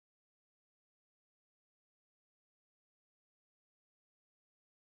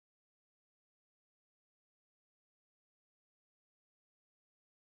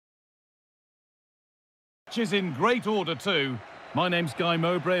Which is in great order too. My name's Guy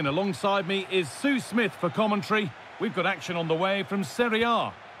Mowbray and alongside me is Sue Smith for commentary. We've got action on the way from Serie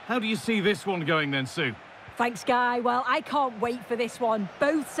A. How do you see this one going then, Sue? Thanks, Guy. Well, I can't wait for this one.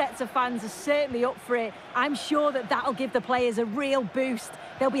 Both sets of fans are certainly up for it. I'm sure that'll give the players a real boost.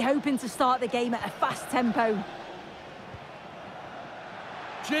 They'll be hoping to start the game at a fast tempo.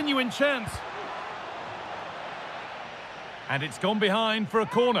 Genuine chance. And it's gone behind for a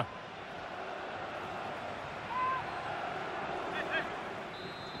corner.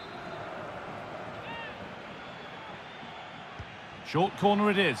 Short corner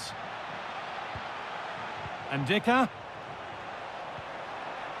it is. And Dicker.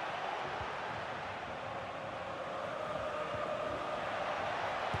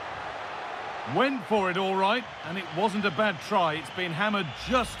 Went for it all right, and it wasn't a bad try. It's been hammered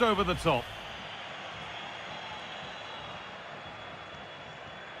just over the top.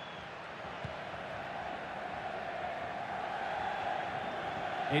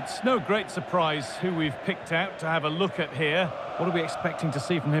 It's no great surprise who we've picked out to have a look at here. What are we expecting to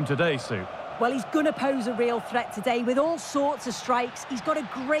see from him today, Sue? Well, he's going to pose a real threat today with all sorts of strikes. He's got a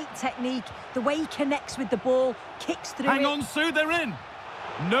great technique. The way he connects with the ball, kicks through Hang on, Sue, they're in.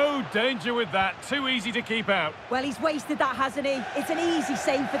 No danger with that. Too easy to keep out. Well, he's wasted that, hasn't he? It's an easy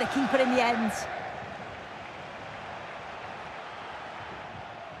save for the keeper in the end.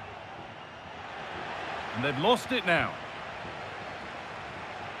 And they've lost it now.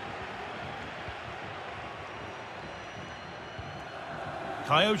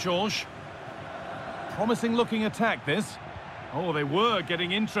 Caio Jorge. Promising looking attack, this. Oh, they were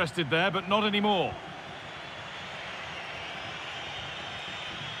getting interested there, but not anymore.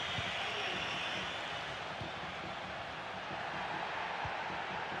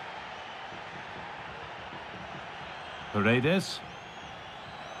 Paredes.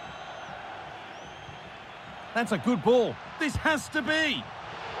 That's a good ball. This has to be.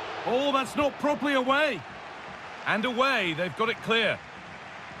 Oh, that's not properly away. And away, they've got it clear.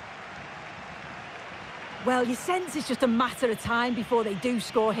 Well, you sense it's just a matter of time before they do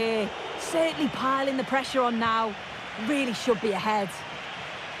score here. Certainly piling the pressure on now. Really should be ahead.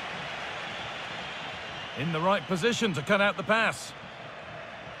 In the right position to cut out the pass.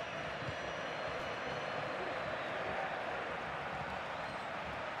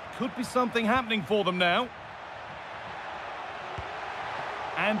 Could be something happening for them now.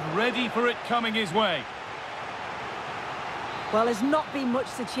 And ready for it coming his way. Well, there's not been much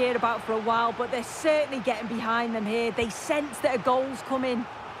to cheer about for a while, but they're certainly getting behind them here. They sense that a goal's coming.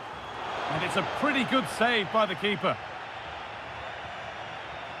 And it's a pretty good save by the keeper.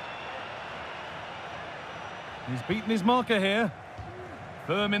 He's beaten his marker here.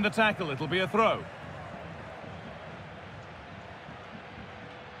 Firm in the tackle, it'll be a throw.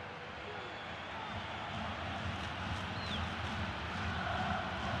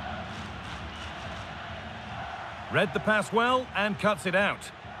 Read the pass well and cuts it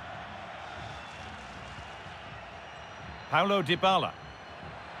out. Paulo Dybala.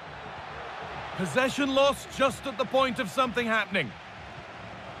 Possession lost just at the point of something happening.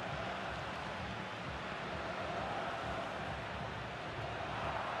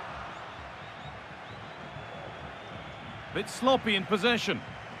 Bit sloppy in possession.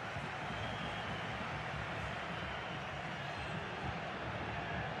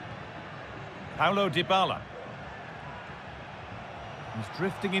 Paulo Dybala. He's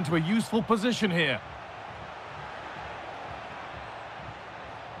drifting into a useful position here.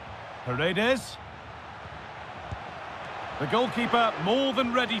 Paredes. The goalkeeper more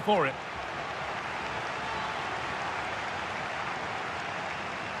than ready for it.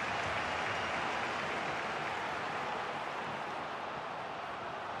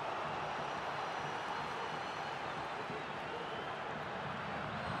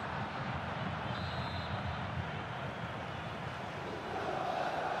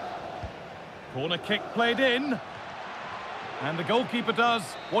 Corner kick played in. And the goalkeeper does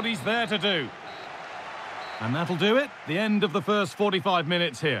what he's there to do. And that'll do it. The end of the first 45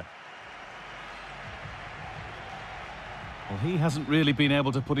 minutes here. Well, he hasn't really been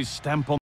able to put his stamp on